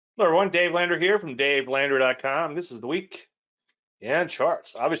Hello, everyone. Dave Landry here from DaveLandry.com. This is the week and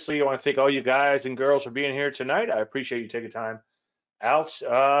charts. Obviously, I want to thank all you guys and girls for being here tonight. I appreciate you taking time out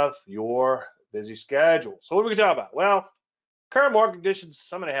of your busy schedule. So, what are we going to talk about? Well, current market conditions.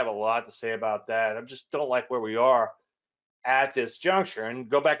 I'm going to have a lot to say about that. I just don't like where we are at this juncture. And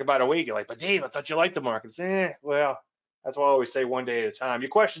go back about a week, you're like, but Dave, I thought you liked the markets. Well, that's why I always say one day at a time. Your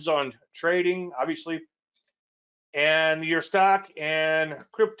questions on trading, obviously, and your stock and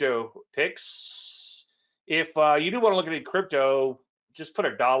crypto picks. If you do want to look at any crypto, just put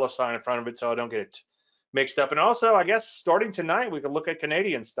a dollar sign in front of it so I don't get it mixed up. And also, I guess starting tonight, we can look at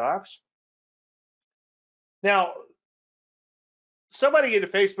Canadian stocks. Now, somebody in the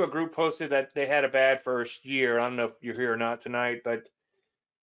Facebook group posted that they had a bad first year. I don't know if you're here or not tonight, but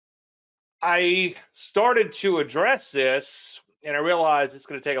I started to address this and I realized it's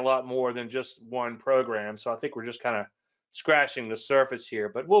going to take a lot more than just one program. So I think we're just kind of scratching the surface here,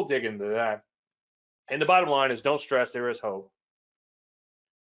 but we'll dig into that. And the bottom line is don't stress, there is hope.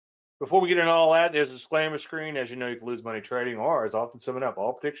 Before we get into all that, there's a disclaimer screen. As you know, you can lose money trading, or as often summing up,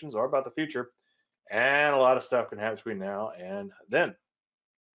 all predictions are about the future, and a lot of stuff can happen between now and then.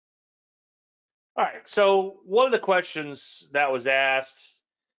 All right, so one of the questions that was asked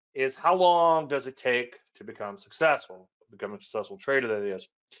is how long does it take to become successful, become a successful trader, that is.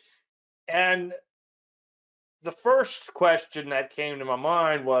 And the first question that came to my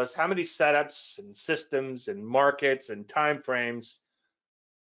mind was how many setups and systems and markets and time frames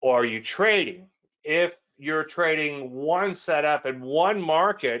are you trading? If you're trading one setup and one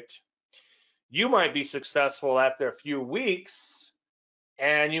market, you might be successful after a few weeks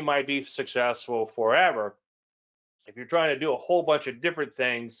and you might be successful forever. If you're trying to do a whole bunch of different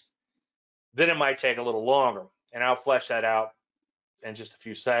things, then it might take a little longer. And I'll flesh that out in just a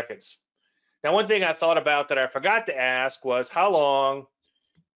few seconds. Now, one thing I thought about that I forgot to ask was how long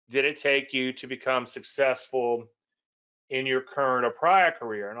did it take you to become successful in your current or prior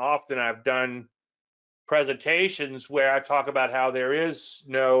career? And often I've done presentations where I talk about how there is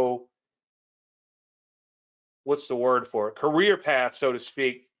no, what's the word for it, career path, so to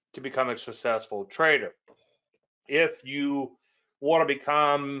speak, to become a successful trader. If you want to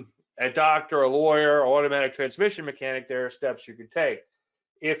become a doctor, a lawyer, or automatic transmission mechanic, there are steps you can take.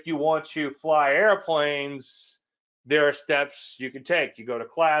 If you want to fly airplanes, there are steps you can take. You go to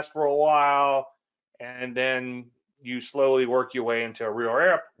class for a while, and then you slowly work your way into a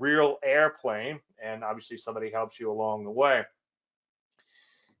real airplane, and obviously somebody helps you along the way.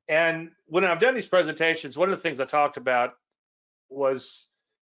 And when I've done these presentations, one of the things I talked about was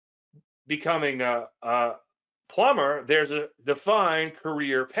becoming a plumber. There's a defined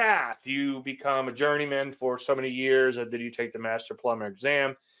career path. You become a journeyman for so many years, and then you take the master plumber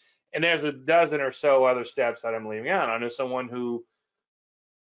exam. And there's a dozen or so other steps that I'm leaving out. I know someone who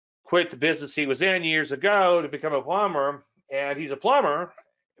quit the business he was in years ago to become a plumber, and he's a plumber,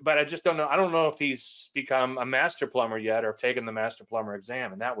 but I just don't know. I don't know if he's become a master plumber yet or taken the master plumber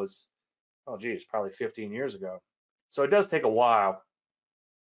exam. And that was, oh geez, probably 15 years ago. So it does take a while.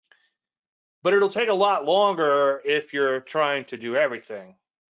 But it'll take a lot longer if you're trying to do everything.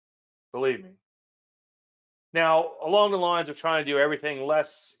 Believe me. Now, along the lines of trying to do everything,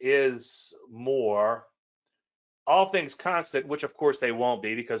 less is more. All things constant, which of course they won't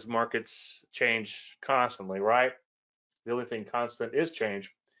be because markets change constantly, right? The only thing constant is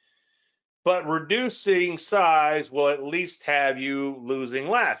change. But reducing size will at least have you losing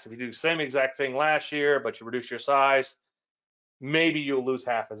less. If you do the same exact thing last year, but you reduce your size, maybe you'll lose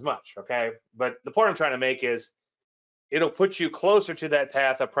half as much, okay? But the point I'm trying to make is it'll put you closer to that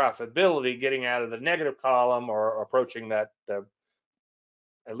path of profitability, getting out of the negative column or approaching that,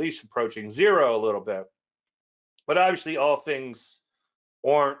 at least approaching zero a little bit. But obviously all things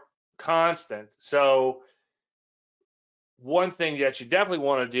aren't constant. So one thing that you definitely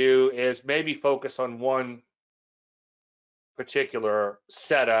want to do is maybe focus on one particular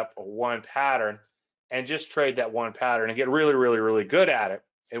setup or one pattern and just trade that one pattern and get really, really, really good at it.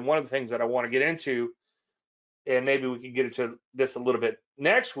 And one of the things that I want to get into, and maybe we can get into this a little bit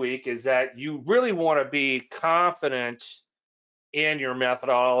next week, is that you really want to be confident in your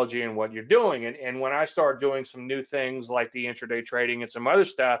methodology and what you're doing. And when I start doing some new things like the intraday trading and some other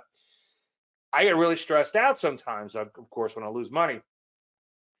stuff, I get really stressed out sometimes, of course, when I lose money.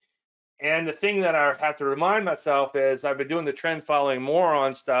 And the thing that I have to remind myself is I've been doing the trend following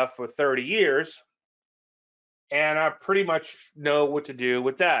moron stuff for 30 years. And I pretty much know what to do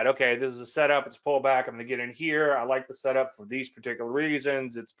with that. Okay, this is a setup, it's pullback, I'm gonna get in here. I like the setup for these particular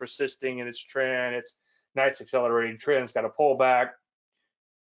reasons. It's persisting in its trend, it's nice accelerating trend, it's got a pullback.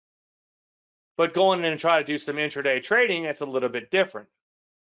 But going in and try to do some intraday trading, it's a little bit different.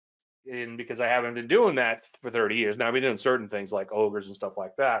 and because I haven't been doing that for 30 years. Now I've been doing certain things like ogres and stuff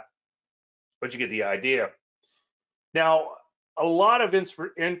like that, but you get the idea. Now, a lot of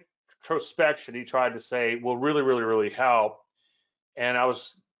introspection, he tried to say, will really, really, really help. And I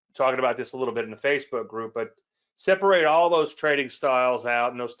was talking about this a little bit in the Facebook group, but separate all those trading styles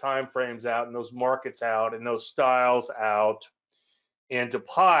out and those time frames out and those markets out and those styles out into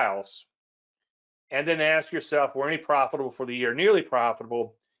piles. And then ask yourself, were any profitable for the year? Nearly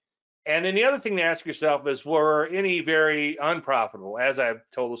profitable. And then the other thing to ask yourself is, were any very unprofitable? As I've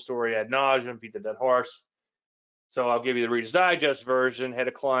told the story ad nauseum, beat the dead horse. So I'll give you the Reader's Digest version. Had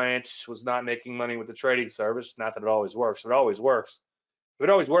a client, was not making money with the trading service. Not that it always works. It always works. If it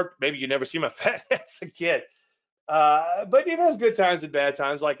always worked, maybe you never see my fat ass again. But it has good times and bad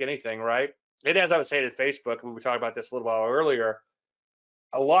times, like anything, right? And as I was saying at Facebook, we were talking about this a little while earlier,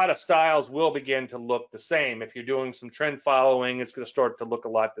 a lot of styles will begin to look the same. If you're doing some trend following, it's going to start to look a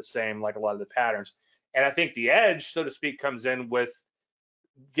lot the same, like a lot of the patterns. And I think the edge, so to speak, comes in with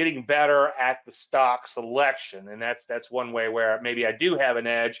getting better at the stock selection. And that's one way where maybe I do have an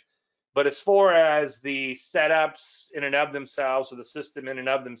edge. But as far as the setups in and of themselves, or the system in and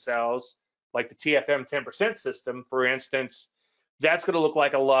of themselves, like the TFM 10% system, for instance, that's going to look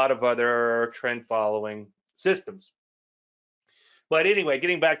like a lot of other trend following systems. But anyway,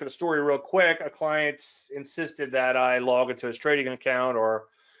 getting back to the story real quick, a client insisted that I log into his trading account or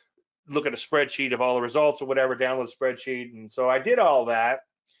look at a spreadsheet of all the results or whatever, download a spreadsheet. And so I did all that.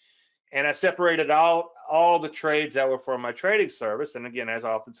 And I separated out all the trades that were from my trading service. And again, as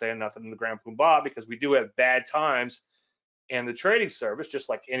I often say, nothing in the grand poobah, because we do have bad times in the trading service, just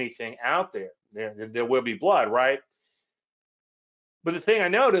like anything out there. There will be blood, right? But the thing I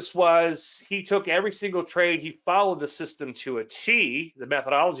noticed was he took every single trade, he followed the system to a T, the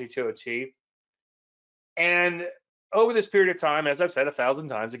methodology to a T. And over this period of time, as I've said 1,000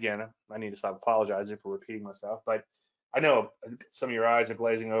 times, again, I need to stop apologizing for repeating myself, but I know some of your eyes are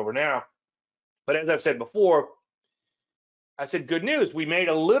glazing over now. But as I've said before, I said, good news. We made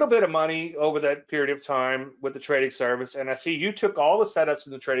a little bit of money over that period of time with the trading service. And I see you took all the setups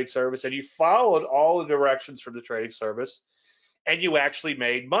in the trading service and you followed all the directions from the trading service and you actually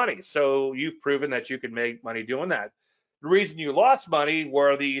made money. So you've proven that you can make money doing that. The reason you lost money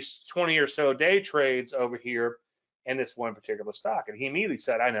were these 20 or so day trades over here in this one particular stock. And he immediately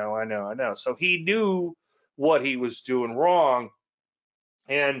said, I know. So he knew what he was doing wrong.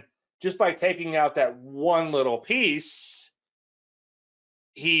 And just by taking out that one little piece,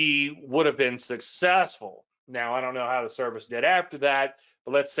 he would have been successful. Now, I don't know how the service did after that,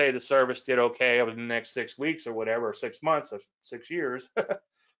 but let's say the service did okay over the next 6 weeks or whatever, or 6 months or 6 years.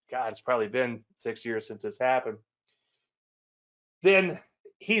 God, it's probably been 6 years since this happened. Then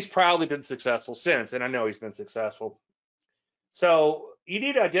he's probably been successful since, and I know he's been successful. So you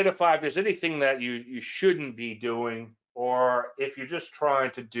need to identify if there's anything that you shouldn't be doing, or if you're just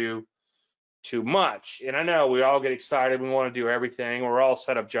trying to do too much. And I know we all get excited, we want to do everything, we're all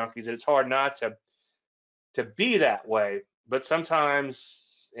setup junkies, and it's hard not to be that way. But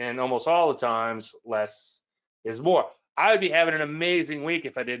sometimes, and almost all the times, less is more. I would be having an amazing week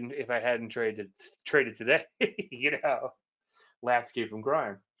if I hadn't traded today. You know, laugh to keep from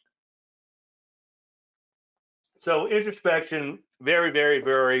crying. So introspection, very, very,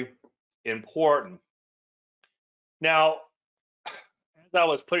 very important. Now, as I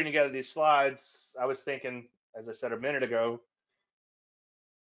was putting together these slides, I was thinking, as I said a minute ago,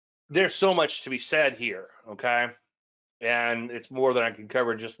 there's so much to be said here, okay? And it's more than I can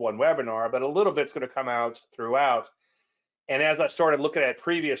cover in just one webinar, but a little bit's going to come out throughout. And as I started looking at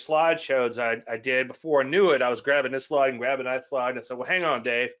previous slideshows I did before I knew it, I was grabbing this slide and grabbing that slide. And I said, well, hang on,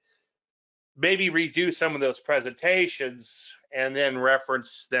 Dave, maybe redo some of those presentations and then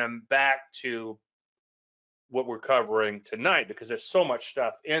reference them back to what we're covering tonight, because there's so much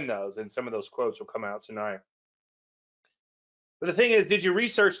stuff in those, and some of those quotes will come out tonight. But the thing is, did you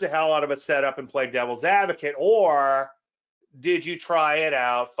research the hell out of it, set up and play devil's advocate, or did you try it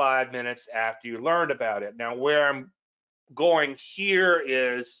out 5 minutes after you learned about it? Now, where I'm going here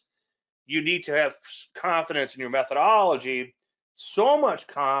is you need to have confidence in your methodology, so much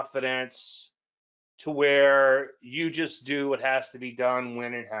confidence to where you just do what has to be done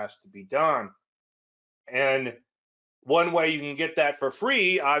when it has to be done. And one way you can get that for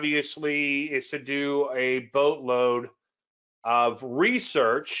free, obviously, is to do a boatload of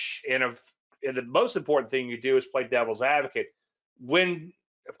research. And the most important thing you do is play devil's advocate. When,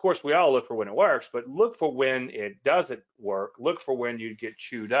 of course, we all look for when it works, but look for when it doesn't work. Look for when you get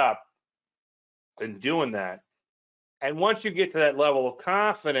chewed up in doing that. And once you get to that level of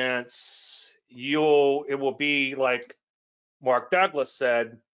confidence, it will be like Mark Douglas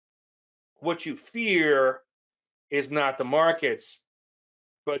said, what you fear is not the markets,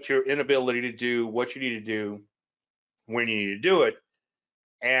 but your inability to do what you need to do when you need to do it.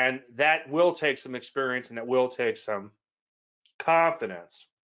 And that will take some experience and it will take some confidence.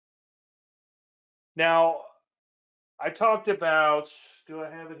 Now, I talked about, do I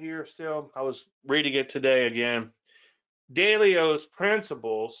have it here still? I was reading it today again. Dalio's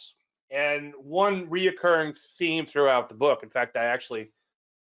principles, and one reoccurring theme throughout the book. In fact, I actually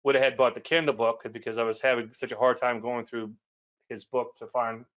would have had bought the Kindle book because I was having such a hard time going through his book to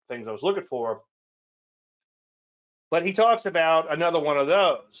find things I was looking for. But he talks about another one of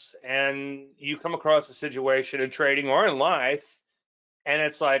those, and you come across a situation in trading or in life, and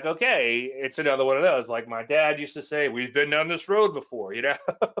it's like, okay, it's another one of those. Like my dad used to say, we've been down this road before, you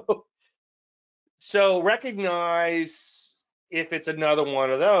know? So recognize if it's another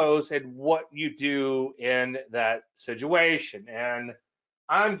one of those and what you do in that situation. And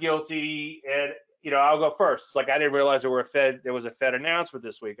I'm guilty, and I'll go first. It's like I didn't realize there was a Fed announcement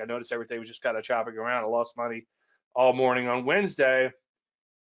this week. I noticed everything was just kind of chopping around. I lost money all morning on Wednesday.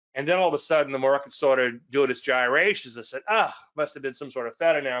 And then all of a sudden the market started doing its gyrations. I said, must have been some sort of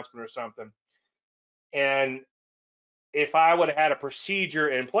Fed announcement or something. And if I would have had a procedure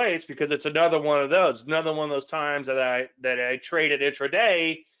in place, because it's another one of those times that I traded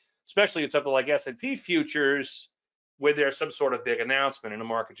intraday, especially in something like S&P futures, where there's some sort of big announcement and the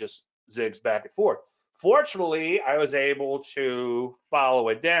market just zigs back and forth. Fortunately, I was able to follow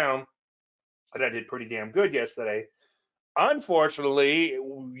it down, and I did pretty damn good yesterday. Unfortunately,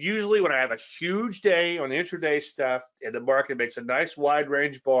 usually when I have a huge day on the intraday stuff and the market makes a nice wide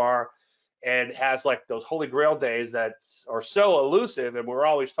range bar and has like those holy grail days that are so elusive, and we're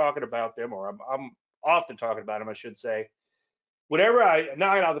always talking about them, or I'm often talking about them, I should say. Whenever I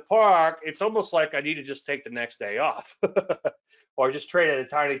knock it out of the park, it's almost like I need to just take the next day off or just trade at a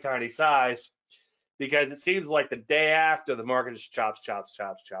tiny, tiny size, because it seems like the day after the market just chops.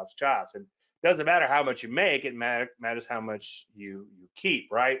 And it doesn't matter how much you make, it matters how much you keep,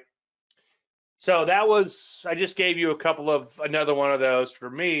 right? So I just gave you another one of those for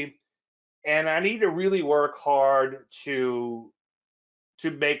me. And I need to really work hard to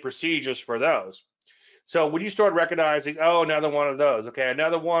make procedures for those. So when you start recognizing, oh, another one of those, okay,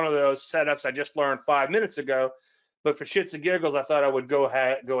 another one of those setups I just learned 5 minutes ago, but for shits and giggles, I thought I would go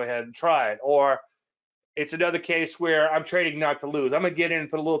ahead and try it. Or it's another case where I'm trading not to lose. I'm gonna get in and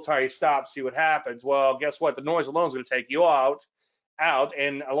put a little tiny stop, see what happens. Well, guess what? The noise alone is gonna take you out,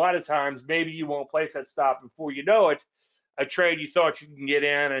 and a lot of times maybe you won't place that stop before you know it. A trade you thought you can get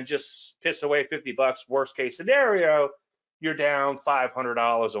in and just piss away $50. Worst case scenario, you're down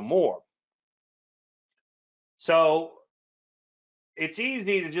 $500 or more. So it's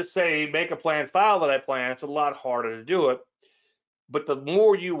easy to just say make a plan, follow that plan. It's a lot harder to do it. But the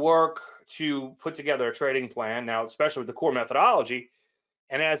more you work to put together a trading plan, now especially with the core methodology,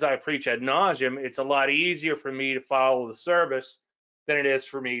 and as I preach ad nauseum, it's a lot easier for me to follow the service than it is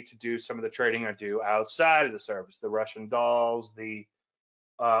for me to do some of the trading I do outside of the service, the Russian dolls, the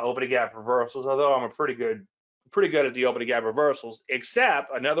opening gap reversals. Although I'm pretty good at the opening gap reversals,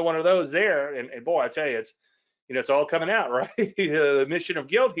 except another one of those there. And boy, I tell you, it's all coming out, right? The mission of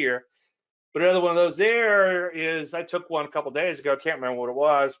guilt here. But another one of those there is I took one a couple days ago. Can't remember what it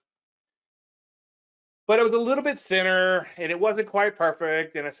was, but it was a little bit thinner and it wasn't quite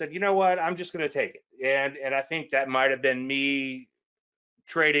perfect. And I said, you know what? I'm just going to take it. And I think that might have been me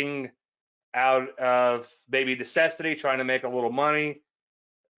trading out of maybe necessity, trying to make a little money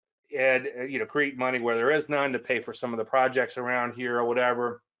and create money where there is none to pay for some of the projects around here or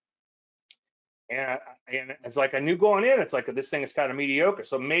whatever. And it's like I knew going in, it's like this thing is kind of mediocre.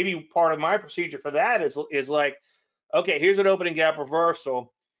 So maybe part of my procedure for that is like, okay, here's an opening gap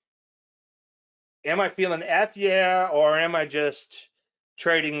reversal. Am I feeling F? Yeah, or am I just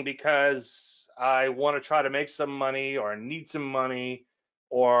trading because I want to try to make some money or need some money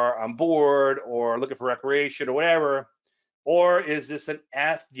or I'm bored or looking for recreation or whatever? Or is this an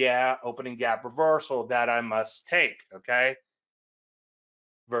F, yeah, opening gap reversal that I must take, okay?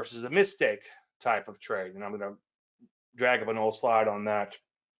 Versus a mistake type of trade. And I'm going to drag up an old slide on that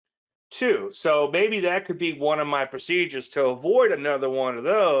too. So maybe that could be one of my procedures to avoid another one of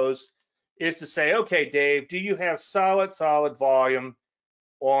those, is to say, okay, Dave, do you have solid volume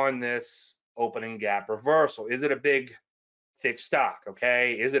on this opening gap reversal? Is it a big thick stock?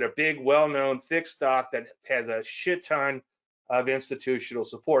 Okay. Is it a big, well-known thick stock that has a shit ton of institutional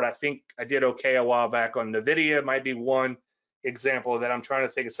support? I think I did okay a while back on NVIDIA. Might be one example of that. I'm trying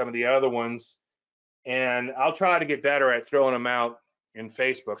to think of some of the other ones, and I'll try to get better at throwing them out in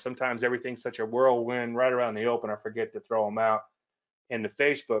Facebook. Sometimes everything's such a whirlwind right around the open, I forget to throw them out in the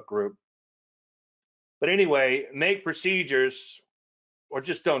Facebook group. But anyway, make procedures or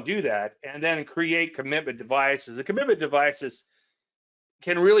just don't do that, and then create commitment devices. The commitment devices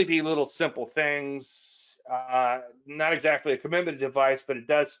can really be little simple things, not exactly a commitment device, but it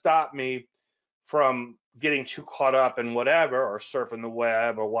does stop me from getting too caught up in whatever, or surfing the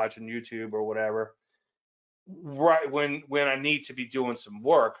web or watching YouTube or whatever, right when I need to be doing some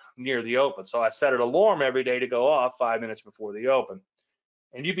work near the open. So I set an alarm every day to go off 5 minutes before the open.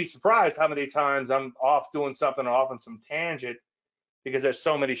 And you'd be surprised how many times I'm off doing something, off on some tangent, because there's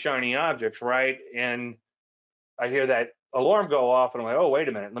so many shiny objects, right? And I hear that alarm go off, and I'm like, oh, wait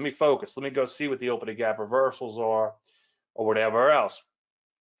a minute, let me focus. Let me go see what the opening gap reversals are, or whatever else.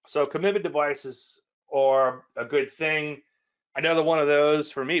 So commitment devices are a good thing. Another one of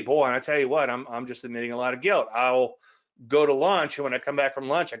those for me, boy, and I tell you what, I'm just admitting a lot of guilt. I'll go to lunch, and when I come back from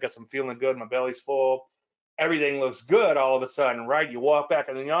lunch, I guess I'm feeling good, my belly's full, everything looks good all of a sudden, right? You walk back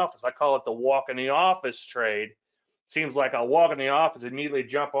in the office. I call it the walk in the office trade. Seems like I'll walk in the office, immediately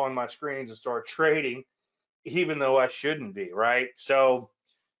jump on my screens and start trading, even though I shouldn't be, right? So,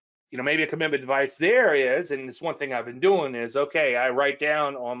 maybe a commitment device there is, and this one thing I've been doing is, okay, I write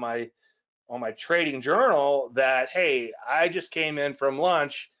down on my trading journal that, hey, I just came in from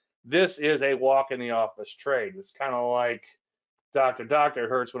lunch. This is a walk in the office trade. It's kind of like doctor, it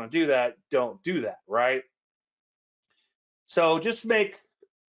hurts when I do that. Don't do that, right? So just make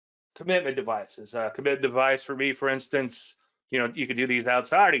commitment devices. A commitment device for me, for instance, you could do these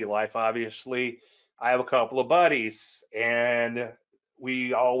outside of your life, obviously. I have a couple of buddies, and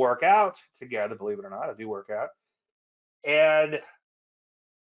we all work out together, believe it or not. I do work out. And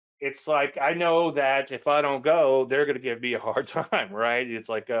it's like, I know that if I don't go, they're going to give me a hard time, right? It's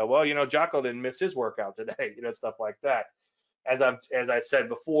like, well, Jocko didn't miss his workout today, stuff like that. As I said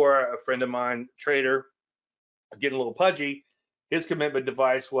before, a friend of mine, trader, getting a little pudgy. His commitment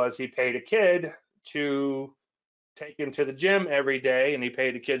device was he paid a kid to take him to the gym every day, and he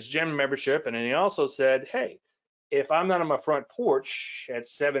paid the kid's gym membership. And then he also said, hey, if I'm not on my front porch at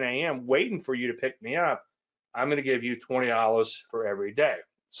 7 a.m. waiting for you to pick me up, I'm going to give you $20 for every day.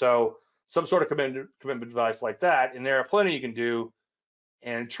 So some sort of commitment device like that. And there are plenty you can do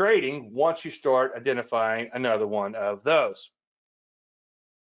in trading once you start identifying another one of those.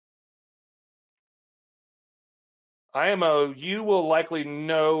 IMO, you will likely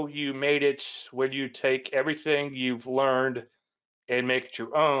know you made it when you take everything you've learned and make it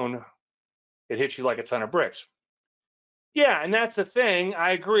your own. It hits you like a ton of bricks. Yeah, and that's the thing.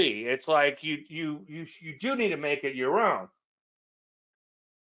 I agree. It's like you do need to make it your own.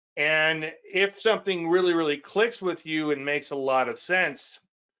 And if something really, really clicks with you and makes a lot of sense,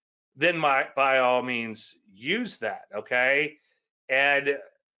 then by all means use that. Okay. And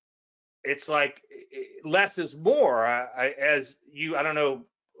it's like less is more. I don't know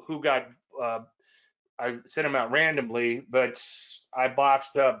who got, I sent them out randomly, but I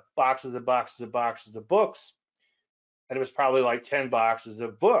boxed up boxes and boxes and boxes of books. And it was probably like 10 boxes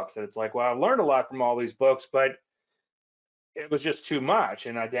of books. And it's like, well, I learned a lot from all these books, but it was just too much.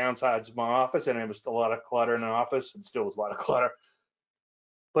 And I downsized my office, and it was a lot of clutter in the office, and still was a lot of clutter.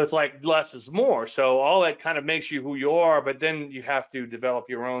 But it's like less is more. So all that kind of makes you who you are, but then you have to develop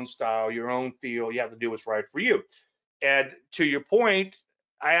your own style, your own feel. You have to do what's right for you. And to your point,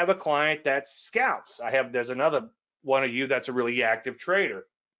 I have a client that scouts. There's another one of you that's a really active trader.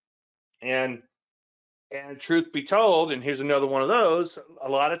 And truth be told, and here's another one of those, a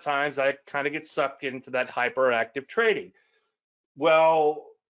lot of times I kind of get sucked into that hyperactive trading. Well,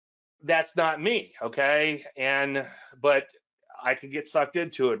 that's not me, okay? But I can get sucked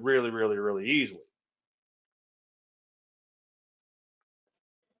into it really, really, really easily.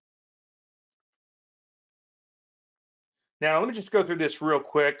 Now, let me just go through this real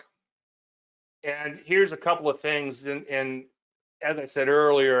quick. And here's a couple of things. And as I said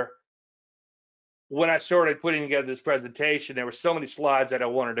earlier, when I started putting together this presentation, there were so many slides that I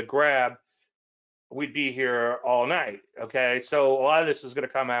wanted to grab. We'd be here all night. Okay. So a lot of this is going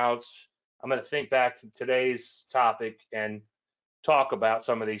to come out. I'm going to think back to today's topic and talk about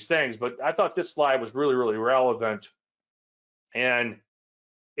some of these things. But I thought this slide was really, really relevant. And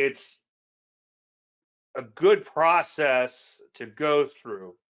it's a good process to go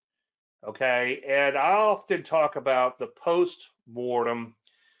through. Okay. And I often talk about the post mortem,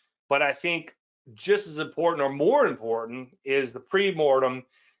 but I think just as important or more important is the pre-mortem.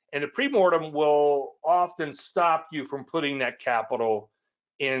 And the pre-mortem will often stop you from putting that capital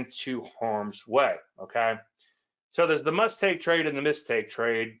into harm's way. Okay. So there's the must take trade and the mistake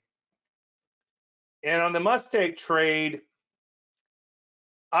trade. And on the must take trade,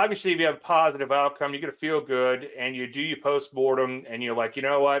 obviously, if you have a positive outcome, you're going to feel good, and you do your post mortem, and you're like, you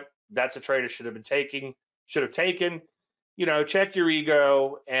know what? that's a trade I should have taken. Check your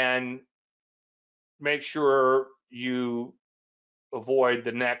ego and make sure you avoid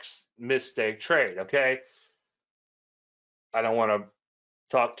the next mistake trade. Okay. I don't want to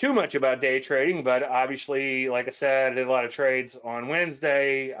talk too much about day trading, but obviously, like I said, I did a lot of trades on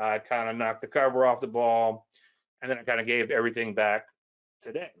Wednesday. I kind of knocked the cover off the ball, and then I kind of gave everything back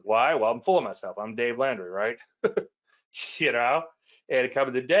today. Why? Well, I'm full of myself. I'm Dave Landry, right? you know, and it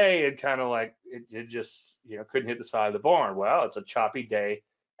come the day and kind of like it just couldn't hit the side of the barn. Well, it's a choppy day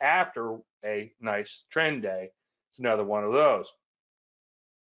after a nice trend day. It's another one of those.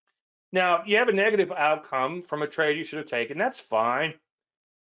 Now, you have a negative outcome from a trade you should have taken. That's fine.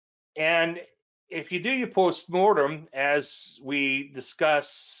 And if you do your postmortem, as we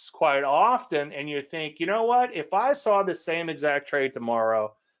discuss quite often, and you think, you know what, if I saw the same exact trade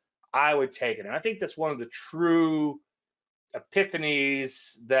tomorrow, I would take it. And I think that's one of the true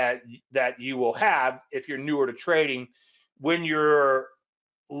epiphanies that you will have if you're newer to trading, when you're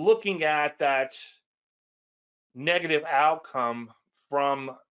looking at that negative outcome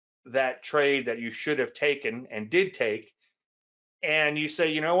from that trade that you should have taken and did take, and you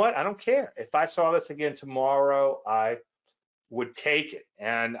say, you know what, I don't care. If I saw this again tomorrow, I would take it.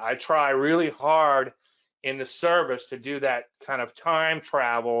 And I try really hard in the service to do that kind of time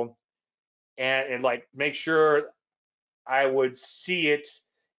travel and like make sure I would see it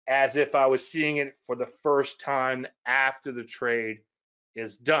as if I was seeing it for the first time after the trade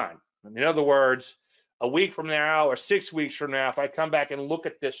is done. In other words, a week from now or 6 weeks from now, if I come back and look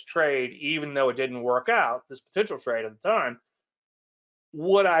at this trade, even though it didn't work out, this potential trade at the time,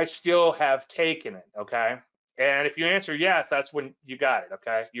 would I still have taken it? Okay. And if you answer yes, that's when you got it.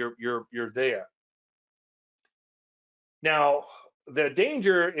 Okay. You're there. Now, the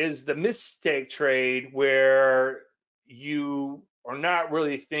danger is the mistake trade where you are not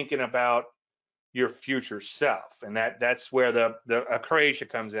really thinking about your future self. And that's where the acrasia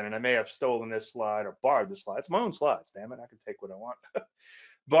comes in. And I may have stolen this slide or borrowed this slide. It's my own slides, damn it. I can take what I want.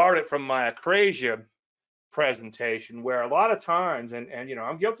 Borrowed it from my acrasia presentation, where a lot of times, and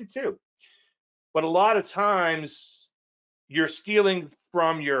I'm guilty too, but a lot of times you're stealing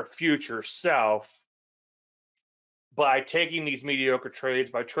from your future self by taking these mediocre trades,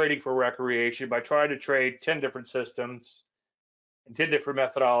 by trading for recreation, by trying to trade 10 different systems and 10 different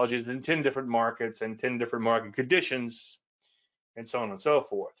methodologies and 10 different markets and 10 different market conditions and so on and so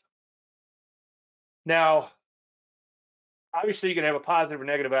forth. Now, obviously, you can have a positive or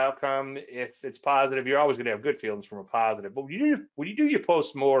negative outcome. If it's positive, you're always going to have good feelings from a positive. But when you do your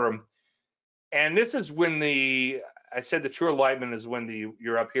postmortem, and this is when I said the true enlightenment is when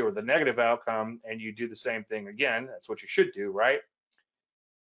you're up here with the negative outcome and you do the same thing again. That's what you should do, right?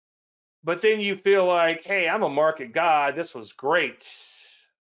 But then you feel like, hey, I'm a market god. This was great.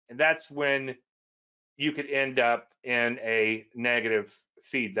 And that's when you could end up in a negative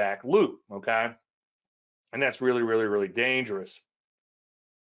feedback loop, okay? And that's really, really, really dangerous.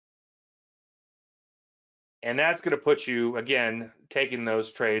 And that's going to put you, again, taking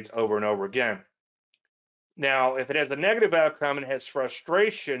those trades over and over again. Now, if it has a negative outcome and has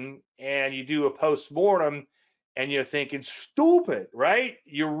frustration, and you do a post-mortem and you're thinking, stupid, right?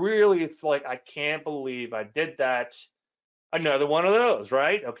 You're really like, I can't believe I did that. Another one of those,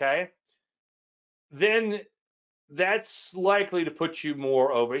 right? Okay. Then that's likely to put you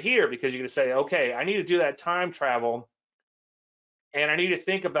more over here, because you're going to say, okay, I need to do that time travel and I need to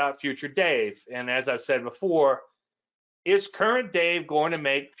think about future Dave. And as I've said before, is current Dave going to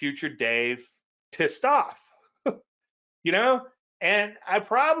make future Dave pissed off? And I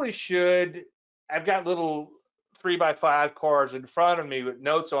probably should. I've got little 3x5 cards in front of me with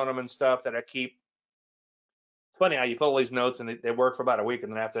notes on them and stuff that I keep. It's funny how you put all these notes and they work for about a week,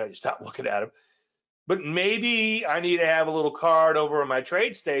 and then after that you stop looking at them. But maybe I need to have a little card over in my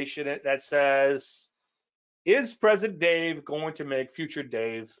trade station that says, is President Dave going to make future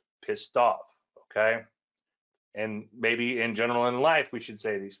Dave pissed off? Okay. And maybe in general in life, we should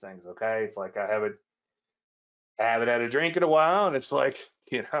say these things. Okay. It's like I haven't had a drink in a while, and it's like,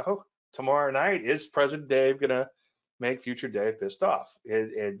 tomorrow night, is President Dave going to make future Dave pissed off?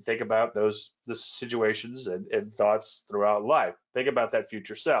 And think about the situations and thoughts throughout life. Think about that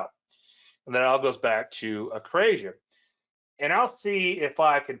future self. And then it all goes back to acrasia. And I'll see if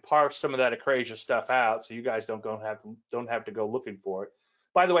I can parse some of that acrasia stuff out, so you guys don't have to go looking for it.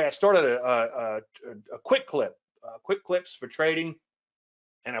 By the way, I started a quick clips for trading,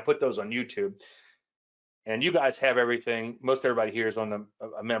 and I put those on YouTube. And you guys have everything. Most everybody here is on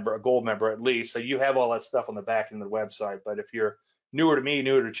a gold member at least, so you have all that stuff on the back end of the website. But if you're newer to me,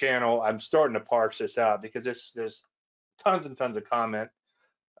 newer to the channel, I'm starting to parse this out, because there's tons and tons of comment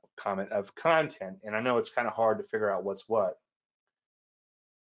comment of content. And I know it's kind of hard to figure out what's what.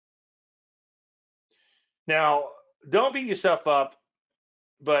 Now, don't beat yourself up,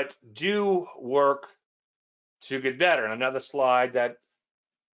 but do work to get better. And another slide that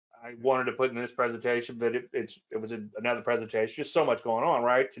I wanted to put in this presentation, but it was another presentation. Just so much going on,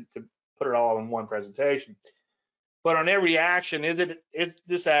 right? To put it all in one presentation. But on every action, is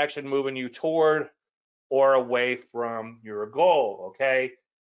this action moving you toward or away from your goal? Okay.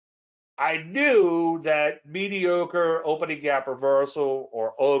 I knew that mediocre opening gap reversal,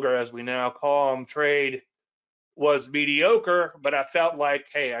 or ogre as we now call them, trade was mediocre, but I felt like,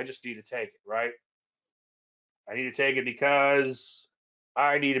 hey, I just need to take it, right? I need to take it because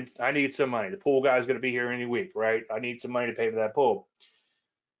I need some money. The pool guy's going to be here any week, right? I need some money to pay for that pool.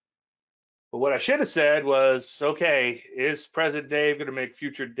 But what I should have said was, okay, is present Dave going to make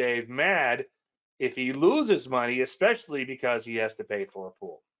future Dave mad if he loses money, especially because he has to pay for a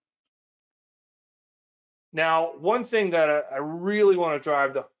pool? Now, one thing that I really want to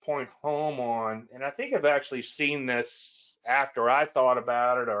drive the point home on, and I think I've actually seen this after I thought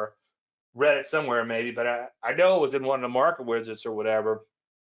about it or read it somewhere maybe, but I know it was in one of the market wizards or whatever.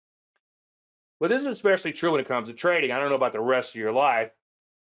 But this is especially true when it comes to trading. I don't know about the rest of your life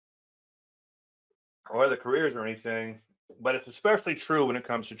or other careers or anything, but it's especially true when it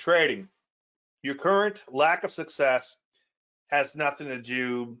comes to trading. Your current lack of success has nothing to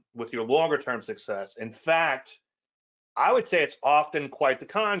do with your longer term success. In fact, I would say it's often quite the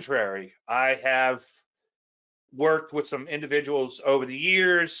contrary. I have worked with some individuals over the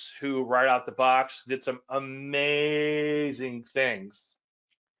years who, right out the box, did some amazing things.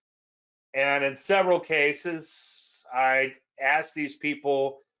 And in several cases, I asked these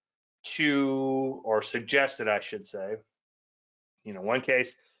people to, or suggested, I should say, one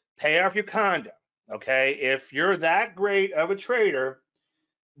case, pay off your condo. Okay. If you're that great of a trader,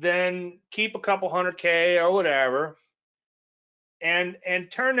 then keep a couple hundred K or whatever and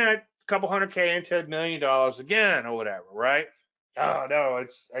turn that couple hundred K into $1 million again or whatever, right? Oh no,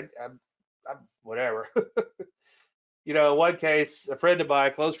 I'm whatever. One case, a friend of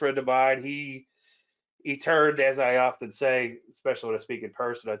mine, close friend of mine, he turned, as I often say, especially when I speak in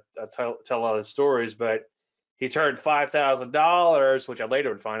person, I tell a lot of stories, but he turned $5,000, which I later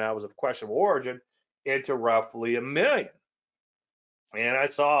would find out was of questionable origin, into roughly $1 million. And I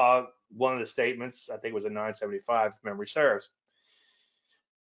saw one of the statements, I think it was a 975, if memory serves.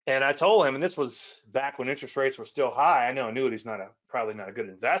 And I told him, and this was back when interest rates were still high. I know annuity's probably not a good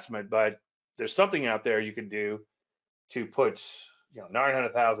investment, but there's something out there you can do to put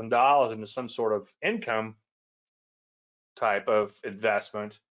 $900,000 into some sort of income type of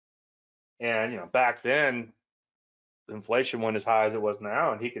investment. And back then, inflation wasn't as high as it was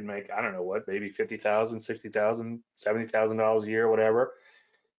now, and he could make, I don't know what, maybe $50,000, $60,000, $70,000 a year, whatever,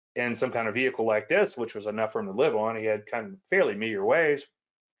 in some kind of vehicle like this, which was enough for him to live on. He had kind of fairly meager wage.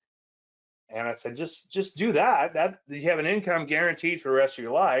 And I said, just do that. That you have an income guaranteed for the rest of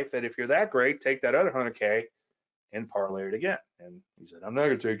your life. That if you're that great, take that other 100K and parlay it again. And he said, I'm not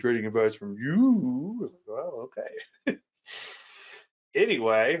going to take trading advice from you. I was like, well, okay.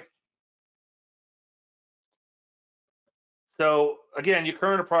 Anyway, so again, your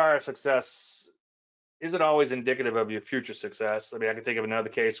current or prior success isn't always indicative of your future success. I mean, I can think of another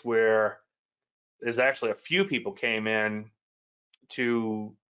case where there's actually a few people came in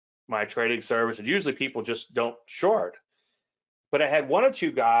to my trading service, and usually people just don't short. But I had one or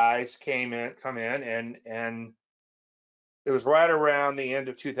two guys come in, and it was right around the end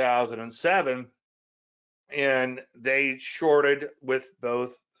of 2007, and they shorted with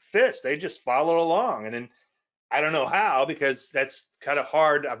both fists. They just followed along, and then I don't know how, because that's kind of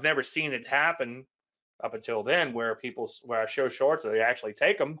hard. I've never seen it happen up until then, where I show shorts, they actually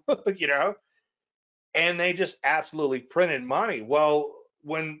take them, and they just absolutely printed money. Well,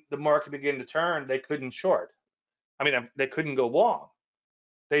 when the market began to turn, they couldn't short. I mean, they couldn't go long.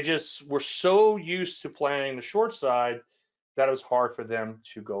 They just were so used to playing the short side that it was hard for them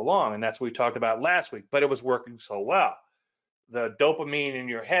to go long. And that's what we talked about last week, but it was working so well. The dopamine in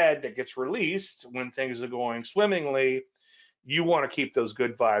your head that gets released when things are going swimmingly, you want to keep those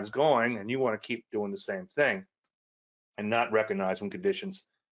good vibes going, and you want to keep doing the same thing and not recognize when conditions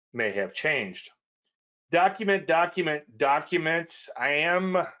may have changed. Document, document, document. I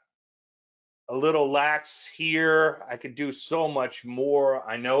am a little lax here. I could do so much more.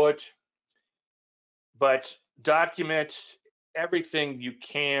 I know it. But document everything you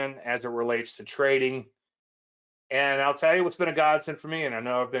can as it relates to trading. And I'll tell you what's been a godsend for me, and I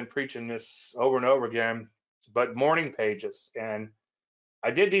know I've been preaching this over and over again, but morning pages. And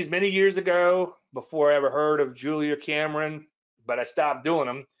I did these many years ago before I ever heard of Julia Cameron, but I stopped doing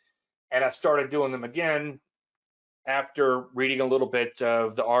them, and I started doing them again after reading a little bit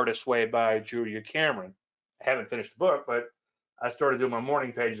of The Artist's Way by Julia Cameron. I haven't finished the book, but I started doing my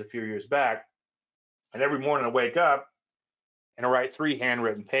morning pages a few years back, and every morning I wake up and I write 3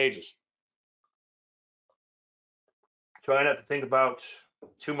 handwritten pages. Try not to think about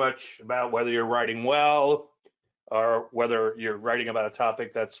too much about whether you're writing well or whether you're writing about a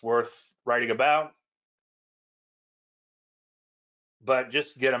topic that's worth writing about, but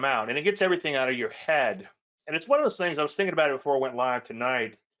just get them out. And it gets everything out of your head. And it's one of those things, I was thinking about it before I went live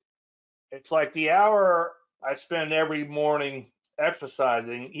tonight. It's like the hour I spend every morning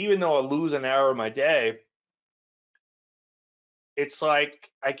exercising, even though I lose an hour of my day, it's like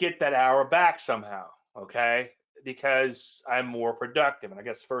I get that hour back somehow, okay? Because I'm more productive. And I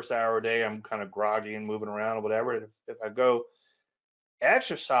guess the first hour a day, I'm kind of groggy and moving around or whatever. If I go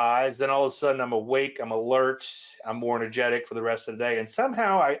exercise, then all of a sudden I'm awake, I'm alert, I'm more energetic for the rest of the day. And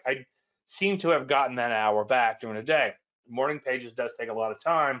somehow I seem to have gotten that hour back during the day. Morning pages does take a lot of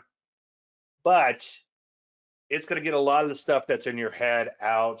time, but it's going to get a lot of the stuff that's in your head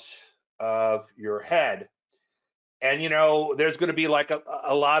out of your head. And there's going to be like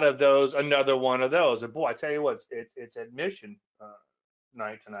a lot of those, another one of those. And boy, I tell you what, it's admission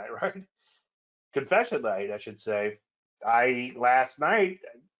night tonight, right? Confession night, I should say. I last night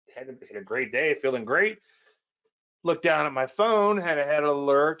had a great day, feeling great. Looked down at my phone, had an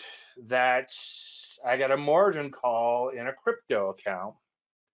alert that I got a margin call in a crypto account,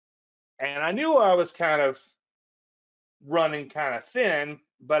 and I knew I was kind of running kind of thin,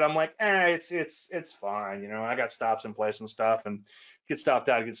 but I'm like, it's fine. I got stops in place and stuff, and get stopped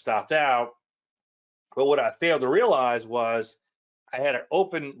out. But what I failed to realize was I had an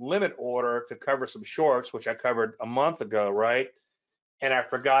open limit order to cover some shorts, which I covered a month ago, right? And I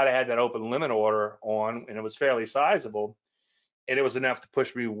forgot I had that open limit order on, and it was fairly sizable, and it was enough to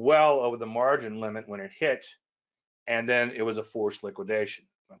push me well over the margin limit when it hit, and then it was a forced liquidation.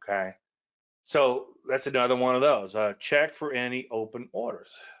 Okay. So that's another one of those. Check for any open orders.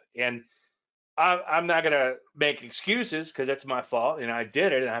 And I'm not going to make excuses because that's my fault and I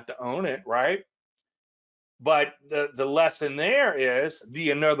did it and I have to own it, right? But the lesson there is,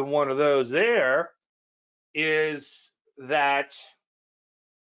 another one of those there is that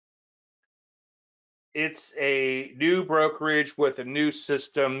it's a new brokerage with a new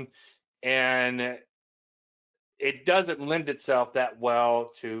system, and it doesn't lend itself that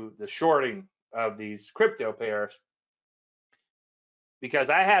well to the shorting of these crypto pairs, because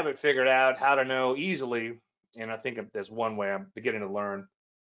I haven't figured out how to know easily, and I think there's one way I'm beginning to learn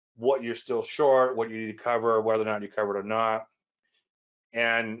what you're still short, what you need to cover, whether or not you covered or not.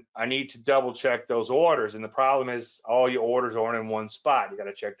 And I need to double check those orders. And the problem is all your orders aren't in one spot. You got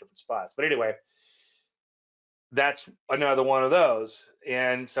to check different spots. But anyway, that's another one of those.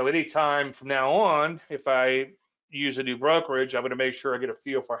 And so anytime from now on, if I use a new brokerage, I'm going to make sure I get a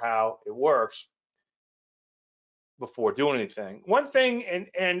feel for how it works before doing anything. One thing,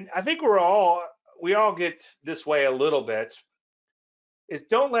 and I think we all get this way a little bit, is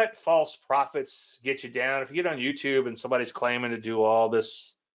don't let false prophets get you down. If you get on YouTube and somebody's claiming to do all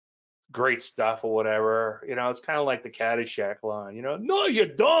this great stuff or whatever, it's kind of like the Caddyshack line, no, you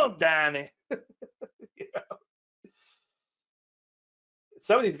don't, Danny.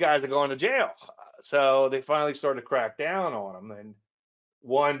 Some of these guys are going to jail. So they finally started to crack down on them. And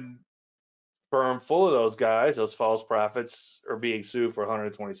one firm full of those guys, those false prophets, are being sued for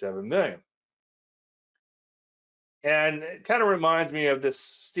 127 million. And it kind of reminds me of this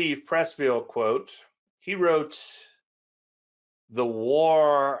Steve Pressfield quote. He wrote The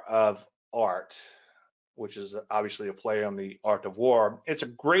War of Art, which is obviously a play on the art of war. It's a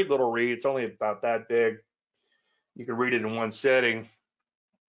great little read. It's only about that big. You can read it in one sitting,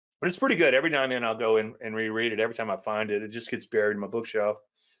 but it's pretty good. Every now and then I'll go in and reread it. Every time I find it, it just gets buried in my bookshelf.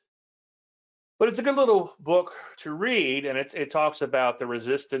 But it's a good little book to read, and it talks about the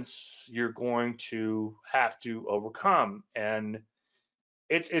resistance you're going to have to overcome, and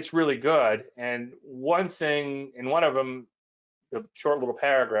it's really good. And one thing, in one of them, the short little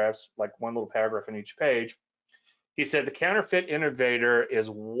paragraphs, like one little paragraph in each page, he said the counterfeit innovator is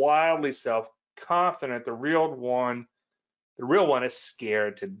wildly self-confident. The real one is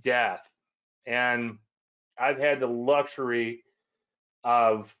scared to death. And I've had the luxury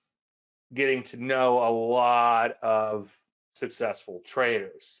of getting to know a lot of successful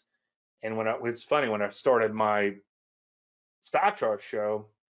traders. And it's funny, when I started my stock chart show,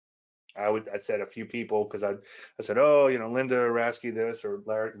 I'd said a few people, because I said, oh, Linda Rasky this, or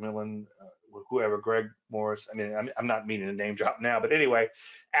Larry Millen, whoever, Greg Morris. I mean, I'm not meaning to name drop now, but anyway,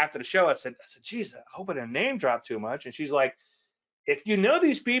 after the show, I said, geez, I hope I didn't name drop too much. And she's like, if you know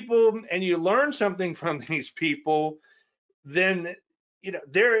these people and you learn something from these people, then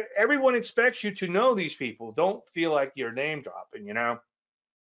everyone expects you to know these people. Don't feel like you're name dropping.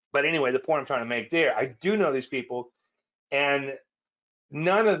 But anyway, the point I'm trying to make there, I do know these people, and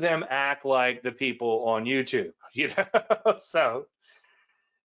none of them act like the people on YouTube. So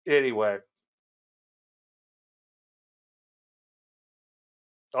anyway,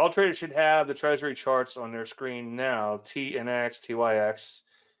 all traders should have the treasury charts on their screen now. TNX, TYX.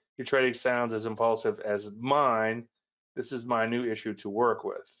 Your trading sounds as impulsive as mine. This is my new issue to work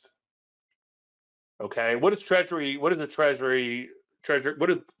with. Okay, what is treasury? What is a treasury? What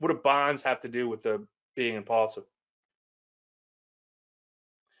do bonds have to do with the being impulsive?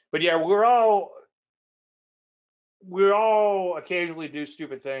 But yeah, we're all occasionally do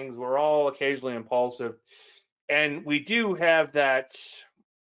stupid things. We're all occasionally impulsive, and we do have that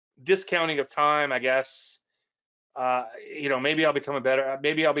discounting of time, I guess. Maybe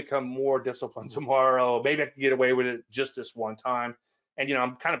maybe I'll become more disciplined tomorrow. Maybe I can get away with it just this one time. And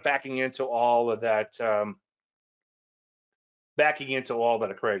I'm kind of backing into all of that,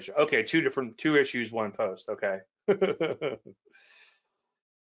 equation. Okay, two issues, one post. Okay.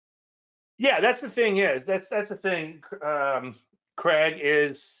 Yeah, that's the thing that's the thing, Craig,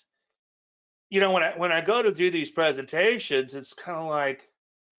 is when I go to do these presentations, it's kind of like,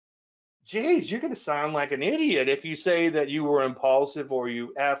 geez, you're going to sound like an idiot if you say that you were impulsive or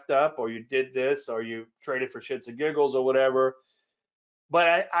you effed up or you did this or you traded for shits and giggles or whatever.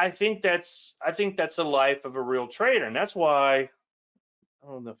 But I think that's the life of a real trader, and that's why I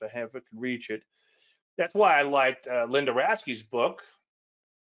don't know if I could reach it. That's why I liked Linda Ratzke's book,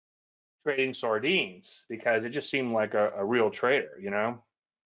 Trading Sardines, because it just seemed like a real trader.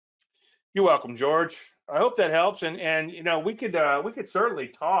 You're welcome, George. I hope that helps. And we could certainly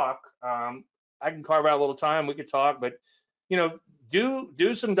talk. I can carve out a little time. We could talk, but you know,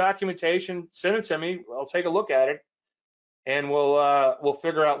 do some documentation. Send it to me. I'll take a look at it, and we'll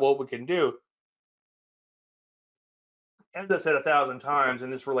figure out what we can do. As I've said 1,000 times,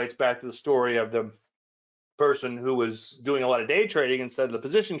 and this relates back to the story of the person who was doing a lot of day trading instead of the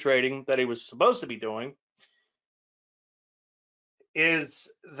position trading that he was supposed to be doing, is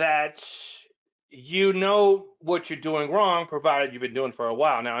that you know what you're doing wrong, provided you've been doing it for a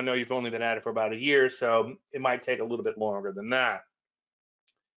while. Now, I know you've only been at it for about a year, so it might take a little bit longer than that.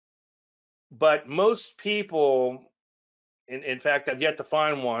 But most people, in fact, I've yet to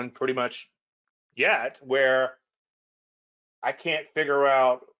find one pretty much yet where I can't figure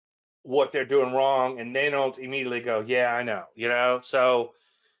out what they're doing wrong and they don't immediately go, yeah, I know. So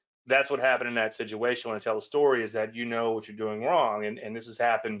that's what happened in that situation when I tell the story, is that you know what you're doing wrong. And this has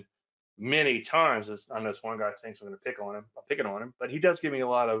happened many times. I know this one guy thinks I'm going to pick on him. I'm picking on him, but he does give me a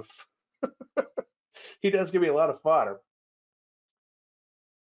lot of fodder.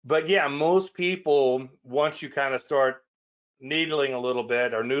 But yeah, most people, once you kind of start needling a little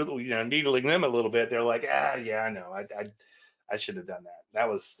bit or needling them a little bit, they're like, yeah, I know. I shouldn't have done that.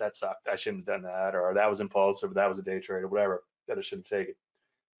 That sucked. I shouldn't have done that, or that was impulsive, or that was a day trade, or whatever. That I shouldn't take it.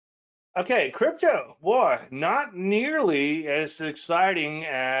 Okay, crypto, boy, not nearly as exciting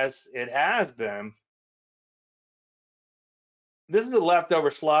as it has been. This is a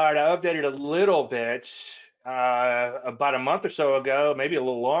leftover slide. I updated a little bit about a month or so ago, maybe a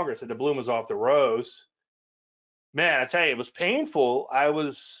little longer, said the bloom was off the rose. Man, I tell you, it was painful. I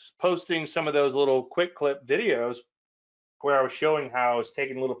was posting some of those little quick clip videos where I was showing how I was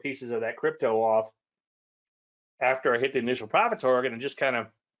taking little pieces of that crypto off after I hit the initial profit target and just kind of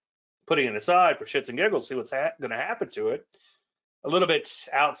putting it aside for shits and giggles, see what's going to happen to it. A little bit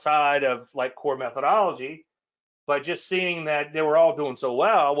outside of like core methodology, but just seeing that they were all doing so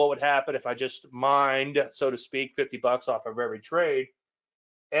well, what would happen if I just mined, so to speak, 50 bucks off of every trade?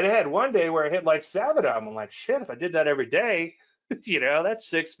 And it had one day where I hit like 7 of them. I'm like, shit, if I did that every day, that's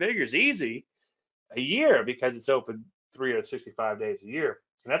 6 figures easy a year, because it's open 365 days a year.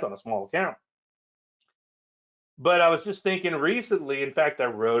 And that's on a small account. But I was just thinking recently, in fact, I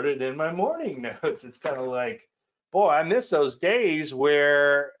wrote it in my morning notes. It's kind of like, boy, I miss those days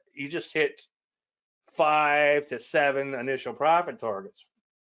where you just hit 5 to 7 initial profit targets.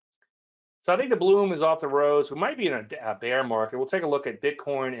 So I think the bloom is off the rose. We might be in a bear market. We'll take a look at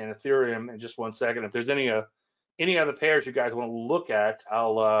Bitcoin and Ethereum in just one second. If there's any other pairs you guys want to look at,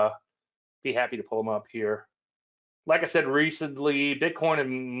 I'll be happy to pull them up here. Like I said recently, Bitcoin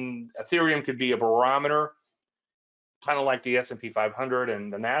and Ethereum could be a barometer, kind of like the S&P 500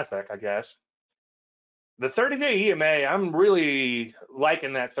 and the Nasdaq, I guess. The 30-day EMA, I'm really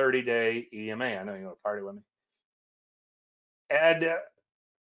liking that 30-day EMA. I know you want to party with me. And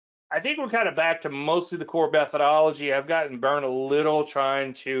I think we're kind of back to mostly the core methodology. I've gotten burned a little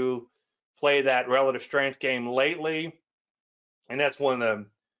trying to play that relative strength game lately, and that's one of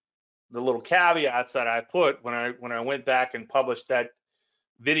the little caveats that I put when I went back and published that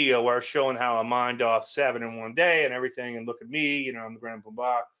video where I was showing how I mined off 7 in one day and everything, and look at me, I'm the grand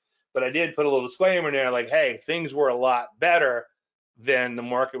poobah. But I did put a little disclaimer in there, like, hey, things were a lot better than the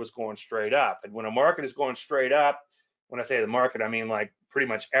market was going straight up. And when a market is going straight up, when I say the market, I mean like pretty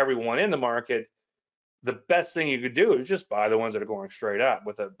much everyone in the market, the best thing you could do is just buy the ones that are going straight up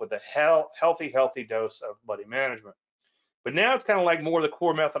with a healthy dose of money management. But now it's kind of like more of the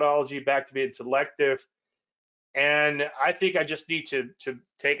core methodology, back to being selective. And I think I just need to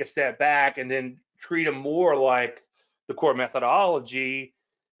take a step back and then treat them more like the core methodology,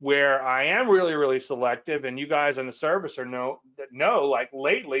 where I am really selective. And you guys on the service are know, like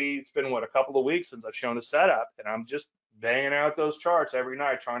lately, it's been what, a couple of weeks since I've shown the setup, and I'm just banging out those charts every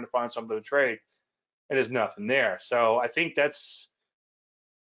night trying to find something to trade, and there's nothing there. So I think that's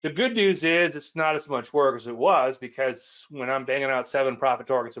the good news. Is it's not as much work as it was, because when I'm banging out 7 profit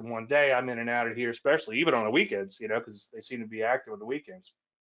targets in one day, I'm in and out of here, especially even on the weekends, because they seem to be active on the weekends.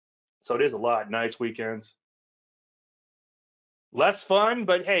 So it is a lot, nights, weekends. Less fun,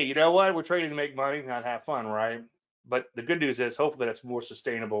 but hey, you know what? We're trading to make money, not have fun, right? But the good news is hopefully that's more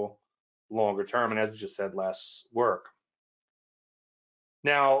sustainable longer term, and as I just said, less work.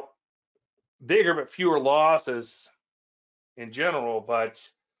 Now, bigger but fewer losses in general, but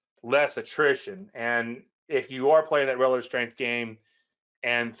less attrition. And if you are playing that relative strength game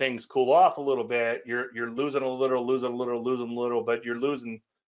and things cool off a little bit, you're losing a little, but you're losing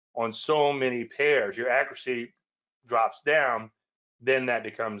on so many pairs. Your accuracy drops down, then that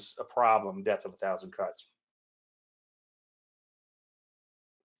becomes a problem. Death of a thousand cuts.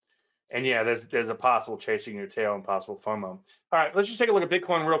 And yeah, there's a possible chasing your tail and possible FOMO. All right, let's just take a look at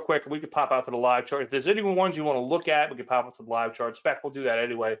Bitcoin real quick. We could pop out to the live chart. If there's any ones you want to look at, we could pop out to the live chart. Spec, we'll do that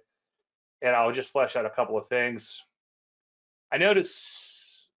anyway. And I'll just flesh out a couple of things. I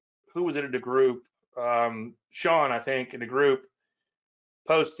noticed, who was it in the group? Sean, I think, in the group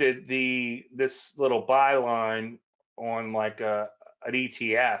posted this little byline on like an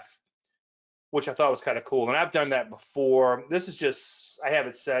ETF, which I thought was kind of cool. And I've done that before. This is just, I have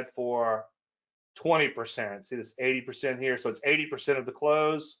it set for 20%. See this 80% here? So it's 80% of the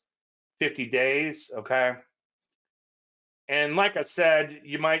close, 50 days, okay? And like I said,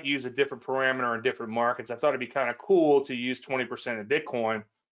 you might use a different parameter in different markets. I thought it'd be kind of cool to use 20% of Bitcoin.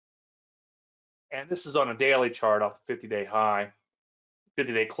 And this is on a daily chart off a 50-day high,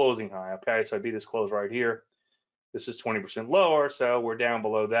 50-day closing high, okay? So it'd be this close right here. This is 20% lower, so we're down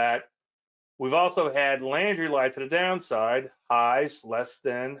below that. We've also had Landry lie to the downside, highs less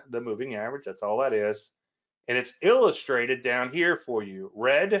than the moving average. That's all that is. And it's illustrated down here for you.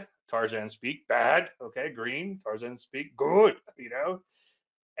 Red, Tarzan speak, bad. Okay, green, Tarzan speak, good,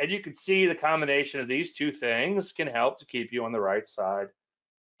 And you can see the combination of these two things can help to keep you on the right side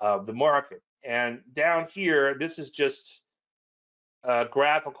of the market. And down here, this is just a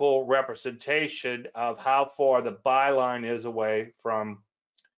graphical representation of how far the buy line is away from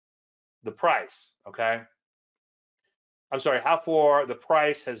the price, okay? I'm sorry, how far the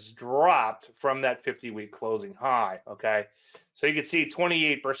price has dropped from that 50-week closing high, okay? So you can see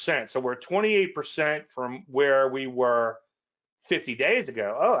 28%. So we're 28% from where we were 50 days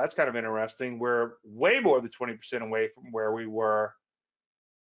ago. Oh, that's kind of interesting. We're way more than 20% away from where we were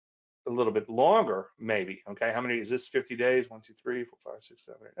a little bit longer, maybe, okay? How many is this? 50 days? 1, 2, 3, 4, 5, 6,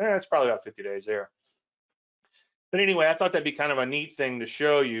 7, 8. It's probably about 50 days there. But anyway, I thought that'd be kind of a neat thing to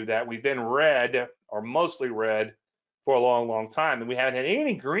show you that we've been red, or mostly red, for a long time. And we haven't had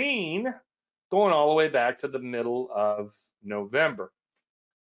any green going all the way back to the middle of November.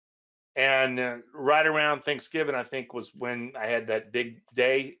 And right around Thanksgiving, I think, was when I had that big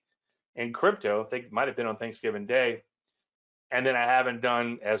day in crypto. I think it might have been on Thanksgiving Day. And then I haven't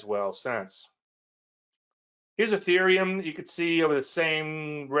done as well since. Here's Ethereum. You could see over the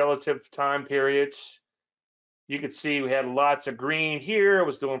same relative time periods, you could see we had lots of green here. It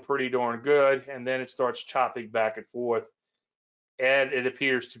was doing pretty darn good. And then it starts chopping back and forth. And it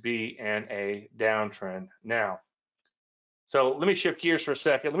appears to be in a downtrend now. So let me shift gears for a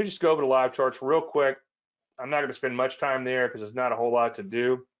second. Let me just go over the live charts real quick. I'm not going to spend much time there because there's not a whole lot to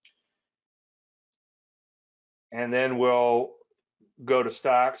do. And then we'll go to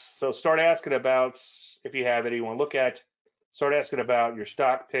stocks. So start asking about, if you have any you want to look at, start asking about your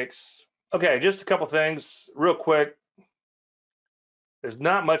stock picks. Okay, just a couple things real quick. There's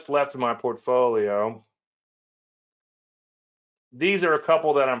not much left in my portfolio. These are a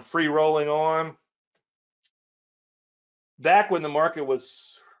couple that I'm free rolling on. Back when the market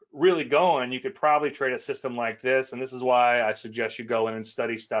was really going, you could probably trade a system like this. And this is why I suggest you go in and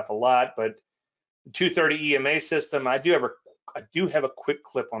study stuff a lot. But 230 EMA system, I do have a quick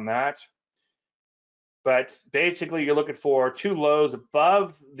clip on that. But basically, you're looking for two lows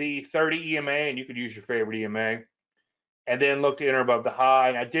above the 30 EMA, and you could use your favorite EMA, and then look to enter above the high.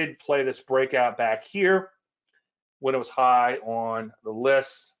 And I did play this breakout back here when it was high on the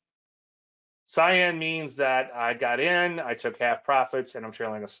list. Cyan means that I got in, I took half profits, and I'm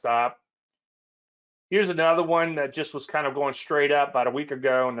trailing a stop. Here's another one that just was kind of going straight up about a week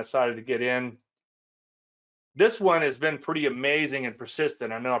ago and decided to get in. This one has been pretty amazing and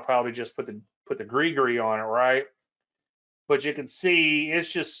persistent. I know I probably just put the gree on it, right? But you can see it's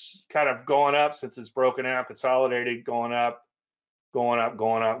just kind of going up since it's broken out, consolidated, going up, going up,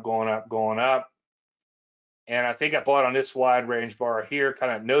 going up, going up, going up. And I think I bought on this wide range bar here,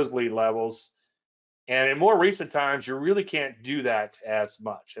 kind of nosebleed levels. And in more recent times, you really can't do that as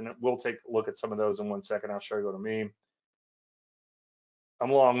much. And we'll take a look at some of those in 1 second. I'll show you what I mean. I'm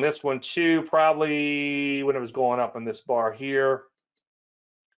along this one too, probably when it was going up in this bar here.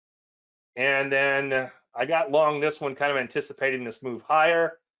 And then I got long this one, kind of anticipating this move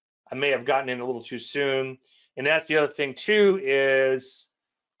higher. I may have gotten in a little too soon. And that's the other thing too, is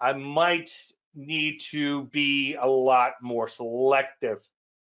I might need to be a lot more selective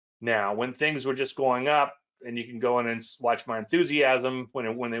now. When things were just going up, and you can go in and watch my enthusiasm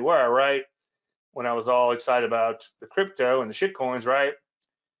when they were, right? When I was all excited about the crypto and the shit coins, right?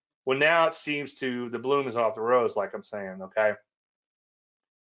 Well, now it seems the bloom is off the rose, like I'm saying, okay?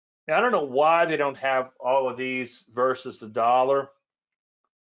 Now, I don't know why they don't have all of these versus the dollar,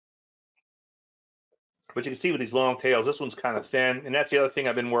 but you can see with these long tails, this one's kind of thin. And that's the other thing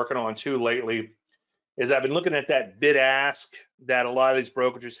I've been working on too lately, is I've been looking at that bid ask that a lot of these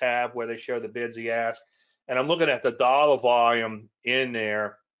brokerages have, where they show the bids, the ask, and I'm looking at the dollar volume in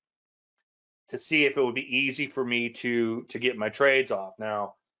there to see if it would be easy for me to get my trades off.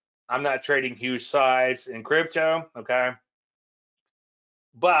 Now, I'm not trading huge size in crypto, okay?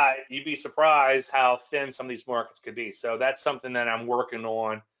 But you'd be surprised how thin some of these markets could be. So that's something that I'm working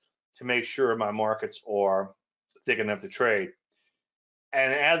on to make sure my markets are thick enough to trade.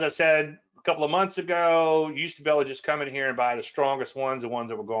 And as I said a couple of months ago, you used to be able to just come in here and buy the strongest ones, the ones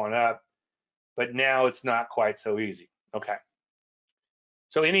that were going up. But now it's not quite so easy. Okay.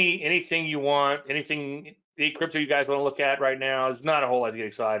 So anything you want, any crypto you guys want to look at right now, is not a whole lot to get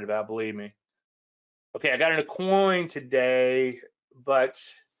excited about, believe me. Okay, I got in a coin today, but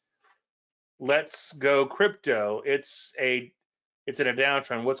let's go crypto. It's in a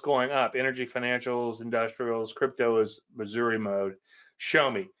downtrend. What's going up? Energy, financials, industrials. Crypto is Missouri mode.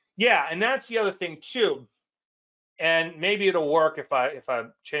 Show me. Yeah, and that's the other thing too. And maybe it'll work if I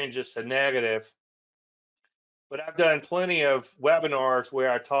change this to negative. But I've done plenty of webinars where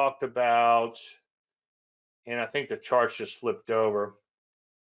I talked about, and I think the charts just flipped over.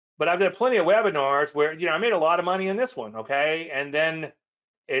 But I've done plenty of webinars where, I made a lot of money in this one, okay? And then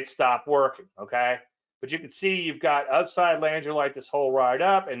it stopped working, okay? But you can see you've got upside Landry light this whole ride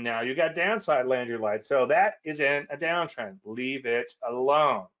up, and now you got downside Landry light. So that is in a downtrend. Leave it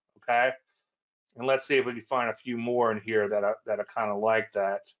alone, okay? And let's see if we can find a few more in here that are kind of like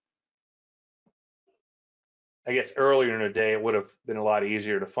that. I guess earlier in the day, it would have been a lot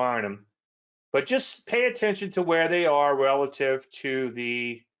easier to find them. But just pay attention to where they are relative to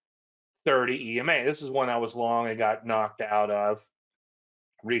the 30 EMA. This is one I was long and got knocked out of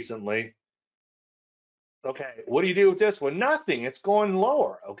recently. Okay, what do you do with this one? Nothing. It's going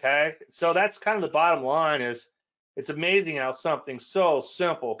lower, okay? So that's kind of the bottom line, is it's amazing how something so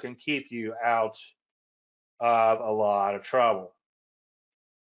simple can keep you out of a lot of trouble.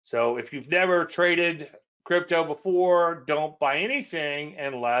 So if you've never traded crypto before, don't buy anything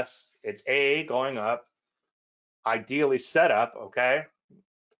unless it's going up, ideally set up, okay?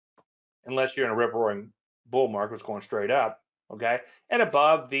 Unless you're in a rip-roaring bull market, it's going straight up, okay? And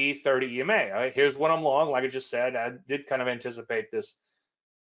above the 30 EMA. All right, here's what I'm long. Like I just said, I did kind of anticipate this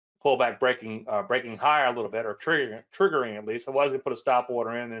pullback breaking higher a little bit, or triggering at least. I was gonna put a stop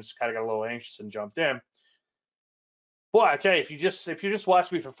order in, and just kind of got a little anxious and jumped in. Boy, I tell you, if you just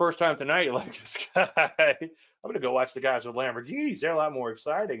watch me for the first time tonight, you're like, this guy, I'm gonna go watch the guys with Lamborghinis. They're a lot more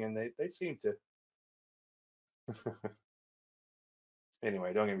exciting, and they seem to.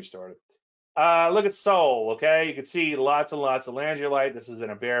 Anyway, don't get me started. Look at Sol, okay? You can see lots and lots of Landry light. This is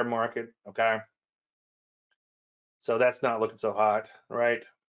in a bear market, okay? So that's not looking so hot, right?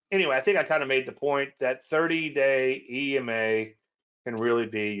 Anyway, I think I kind of made the point that 30-day EMA can really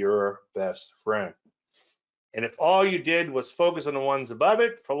be your best friend. And if all you did was focus on the ones above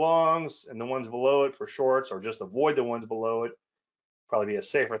it for longs and the ones below it for shorts, or just avoid the ones below it, probably be a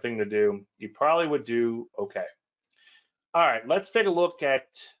safer thing to do. You probably would do okay. All right, let's take a look at.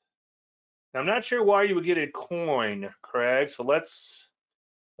 Now, I'm not sure why you would get a coin, Craig. So let's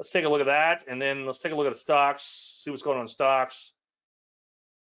take a look at that, and then let's take a look at the stocks, see what's going on in stocks,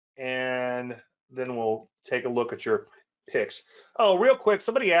 and then we'll take a look at your picks. Oh, real quick,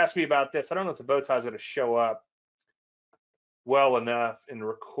 somebody asked me about this. I don't know if the bow tie is going to show up well enough in the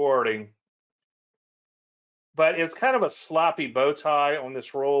recording, but it's kind of a sloppy bow tie on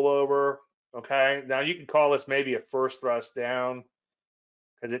this rollover. Okay, now you can call this maybe a first thrust down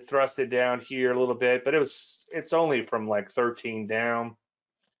because it thrusted down here a little bit, but it's only from like 13 down.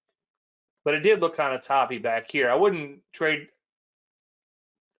 But it did look kind of toppy back here. I wouldn't trade.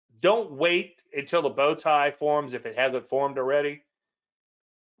 Don't wait until the bow tie forms if it hasn't formed already.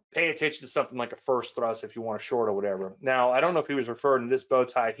 Pay attention to something like a first thrust if you want to short or whatever. Now, I don't know if he was referring to this bow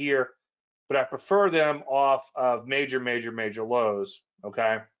tie here, but I prefer them off of major lows,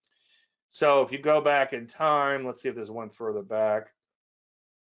 okay? So if you go back in time, let's see if there's one further back.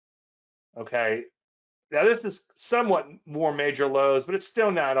 Okay, now this is somewhat more major lows, but it's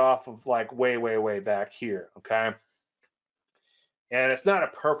still not off of like way back here, okay? And it's not a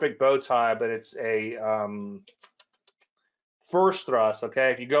perfect bow tie, but it's a first thrust,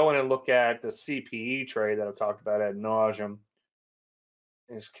 okay? If you go in and look at the CPE trade that I've talked about ad nauseum,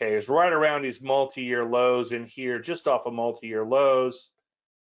 in this case, right around these multi-year lows in here, just off of multi-year lows,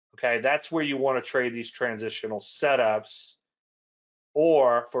 okay? That's where you want to trade these transitional setups.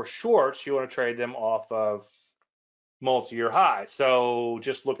 Or for shorts, you want to trade them off of multi-year high. So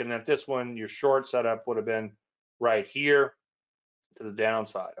just looking at this one, your short setup would have been right here to the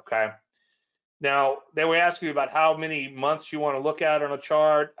downside, okay? Now, they were asking you about how many months you want to look at on a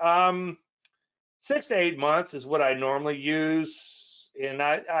chart. 6 to 8 months is what I normally use, and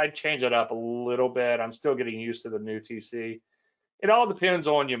I change it up a little bit. I'm still getting used to the new TC. It all depends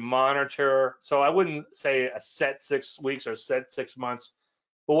on your monitor. So I wouldn't say a set 6 weeks or set 6 months.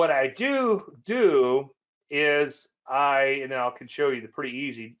 But what I do is and I can show you the pretty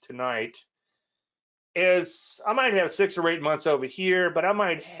easy tonight, is I might have 6 or 8 months over here, but I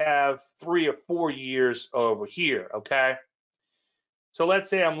might have 3 or 4 years over here, okay? So let's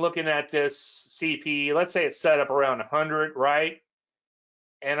say I'm looking at this CP, let's say it's set up around 100, right?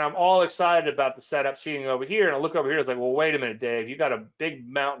 And I'm all excited about the setup seeing over here, and I look over here, it's like, well, wait a minute, Dave, you got a big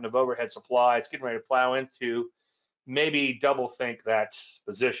mountain of overhead supply, it's getting ready to plow into, maybe double think that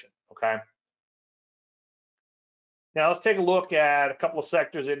position, okay? Now let's take a look at a couple of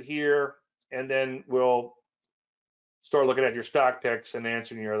sectors in here, and then we'll start looking at your stock picks and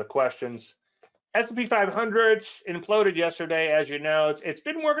answering your other questions. S&P 500 imploded yesterday, as you know. It's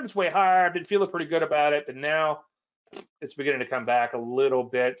been working its way higher. I've been feeling pretty good about it, but now it's beginning to come back a little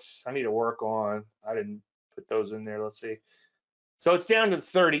bit. I need to work on. I didn't put those in there. Let's see. So it's down to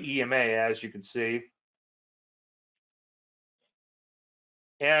 30 EMA, as you can see.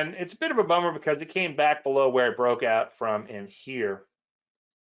 And it's a bit of a bummer because it came back below where it broke out from in here.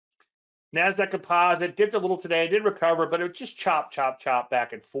 NASDAQ composite dipped a little today, did recover, but it just chop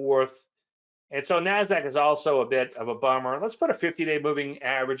back and forth. And so NASDAQ is also a bit of a bummer. Let's put a 50-day moving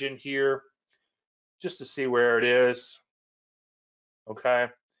average in here just to see where it is. Okay.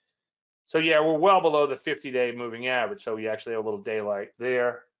 So yeah, we're well below the 50-day moving average. So we actually have a little daylight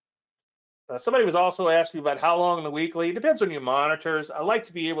there. Somebody was also asking about how long in the weekly. It depends on your monitors. I like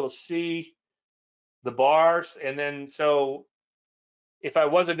to be able to see the bars. And then so if I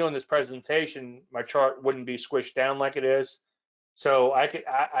wasn't doing this presentation, my chart wouldn't be squished down like it is. So I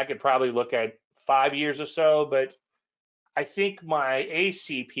could probably look at 5 years or so, but I think my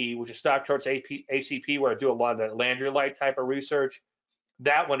ACP, which is Stock Charts ACP, where I do a lot of that Landry light type of research,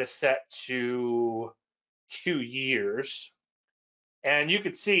 that one is set to 2 years. And you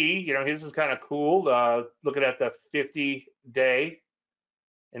could see, you know, this is kind of cool. Looking at the 50-day,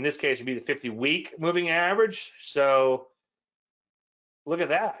 in this case, it'd be the 50-week moving average. So look at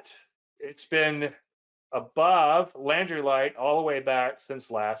that. It's been above Landry light all the way back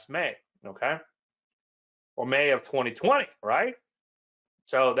since last May, okay? Or May of 2020, right?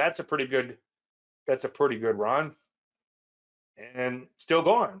 So that's a pretty good run. And still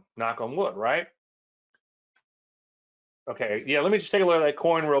going, knock on wood, right? Okay, yeah, let me just take a look at that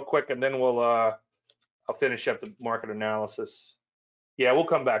coin real quick and then I'll finish up the market analysis. Yeah, we'll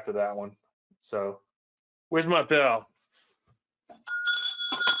come back to that one. So where's my bell?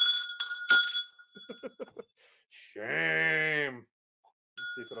 Shame.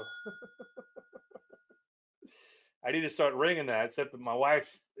 Let's see if it'll I need to start ringing that, except that my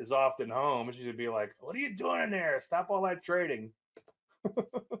wife is often home and she's gonna be like, what are you doing in there? Stop all that trading.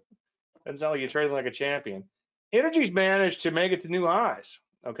 Doesn't sound like you're trading like a champion. Energy's managed to make it to new highs,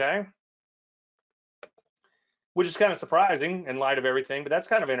 okay? Which is kind of surprising in light of everything, but that's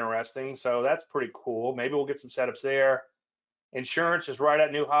kind of interesting. So that's pretty cool. Maybe we'll get some setups there. Insurance is right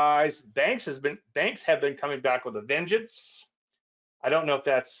at new highs. Banks have been coming back with a vengeance. I don't know if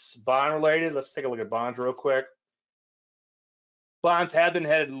that's bond related. Let's take a look at bonds real quick. Bonds have been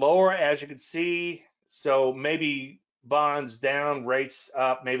headed lower, as you can see. So maybe bonds down, rates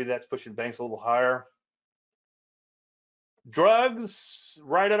up. Maybe that's pushing banks a little higher. Drugs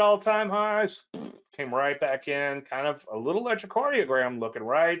right at all-time highs. Came right back in. Kind of a little electrocardiogram looking,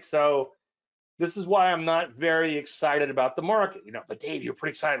 right? So this is why I'm not very excited about the market. But Dave, you're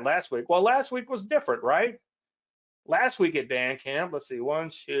pretty excited last week. Well, last week was different, right? Last week at Bandcamp, let's see,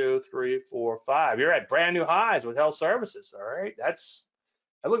 1, 2, 3, 4, 5. You're at brand new highs with health services. All right, that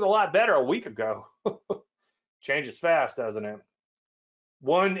looked a lot better a week ago. Changes fast, doesn't it?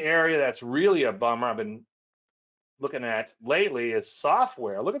 One area that's really a bummer I've been looking at lately is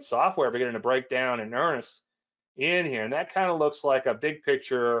software. Look at software beginning to break down in earnest in here, and that kind of looks like a big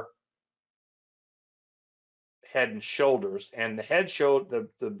picture head and shoulders. And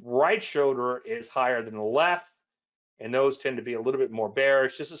the right shoulder is higher than the left, and those tend to be a little bit more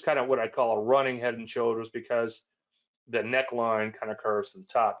bearish. This is kind of what I call a running head and shoulders because the neckline kind of curves to the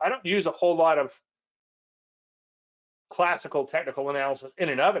top. I don't use a whole lot of classical technical analysis in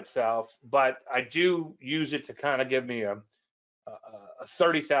and of itself, but I do use it to kind of give me a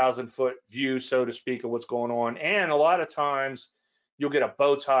 30,000-foot view, so to speak, of what's going on. And a lot of times you'll get a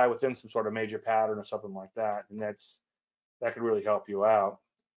bow tie within some sort of major pattern or something like that, and that could really help you out.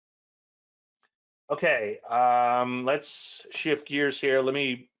 Okay, let's shift gears here.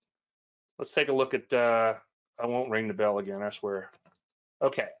 Let's take a look at. I won't ring the bell again, I swear.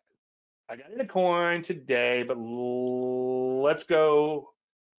 Okay, I got in a coin today, but let's go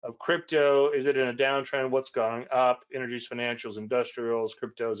of crypto. Is it in a downtrend? What's going up? Energies, financials, industrials,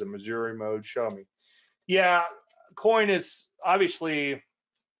 cryptos in Missouri mode. Show me. Yeah, coin is obviously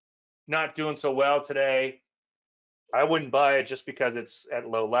not doing so well today. I wouldn't buy it just because it's at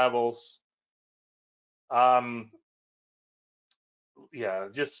low levels. Yeah,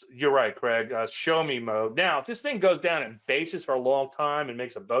 just you're right, Craig. Show me mode. Now, if this thing goes down in basis for a long time and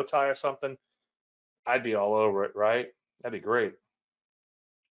makes a bow tie or something, I'd be all over it, right? That'd be great.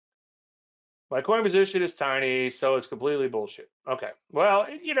 My coin position is tiny, so it's completely bullshit. Okay. Well,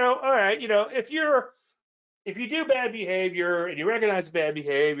 all right. If you do bad behavior and you recognize bad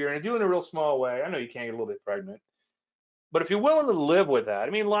behavior and do it in a real small way, I know you can't get a little bit pregnant, but if you're willing to live with that,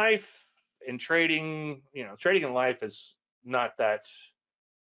 I mean, life and trading, trading in life is not that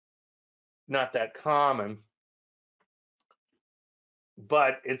common,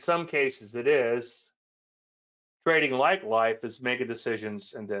 but in some cases it is. Trading like life is making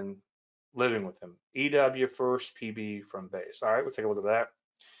decisions and then living with them. EW first, PB from base. All right, we'll take a look at that.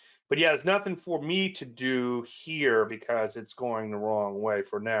 But yeah, there's nothing for me to do here because it's going the wrong way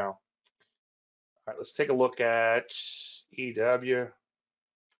for now. All right, let's take a look at EW.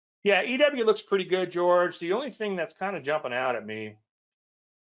 Yeah, EW looks pretty good, George. The only thing that's kind of jumping out at me,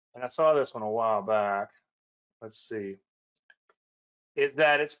 and I saw this one a while back, let's see, is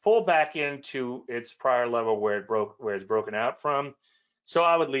that it's pulled back into its prior level where it's broken out from. So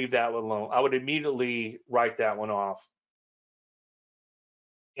I would leave that one alone. I would immediately write that one off.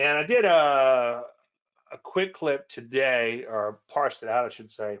 And I did a quick clip today, or parsed it out, I should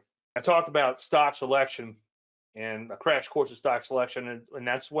say. I talked about stock selection and a crash course of stock selection, and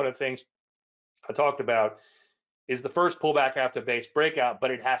that's one of the things I talked about is the first pullback after base breakout,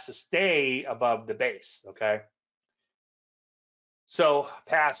 but it has to stay above the base, okay? So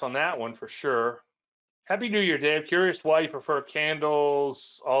pass on that one for sure. Happy New Year, Dave. Curious why you prefer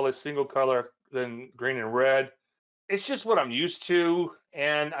candles, all this single color than green and red. It's just what I'm used to.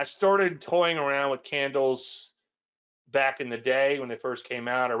 And I started toying around with candles back in the day when they first came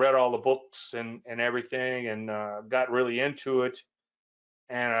out. I read all the books and everything and got really into it.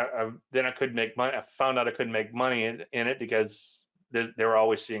 And then I couldn't make money. I found out I couldn't make money in it because they were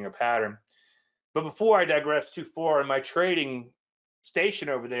always seeing a pattern. But before I digress too far, in my trading station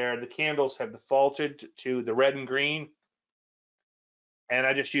over there, the candles have defaulted to the red and green, and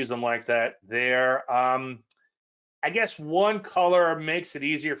I just use them like that there. I guess one color makes it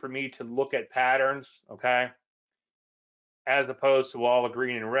easier for me to look at patterns, okay, as opposed to all the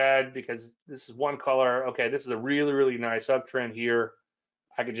green and red, because this is one color. Okay, this is a really, really nice uptrend here.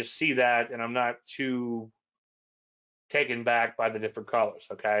 I could just see that, and I'm not too taken back by the different colors,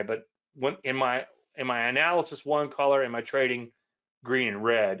 okay? But when in my analysis, one color, in my trading, green and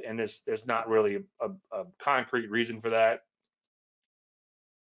red, and there's not really a concrete reason for that.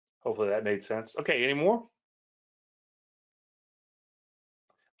 Hopefully that made sense. Okay, any more?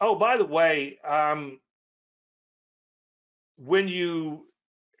 Oh, by the way, when you,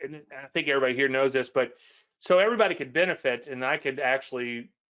 and I think everybody here knows this, but so everybody could benefit, and I could actually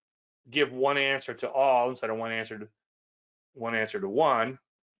give one answer to all instead of one answer to one,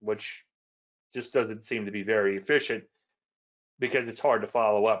 which just doesn't seem to be very efficient because it's hard to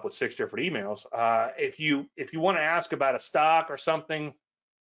follow up with 6 different emails. If you want to ask about a stock or something,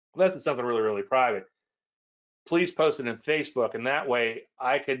 unless it's something really really private, please post it in Facebook, and that way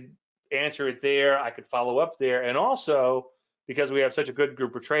I could answer it there. I could follow up there, and also because we have such a good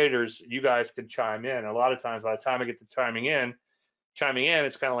group of traders, you guys could chime in. A lot of times, by the time I get to chiming in,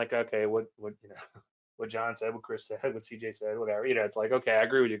 it's kind of like, okay, what what John said, what Chris said, what CJ said, whatever. It's like, okay, I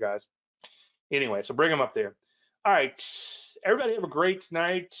agree with you guys. Anyway, so bring them up there. All right, everybody have a great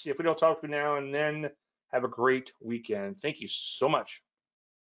night. If we don't talk between now and then, have a great weekend. Thank you so much,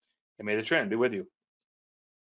 and may the trend be with you.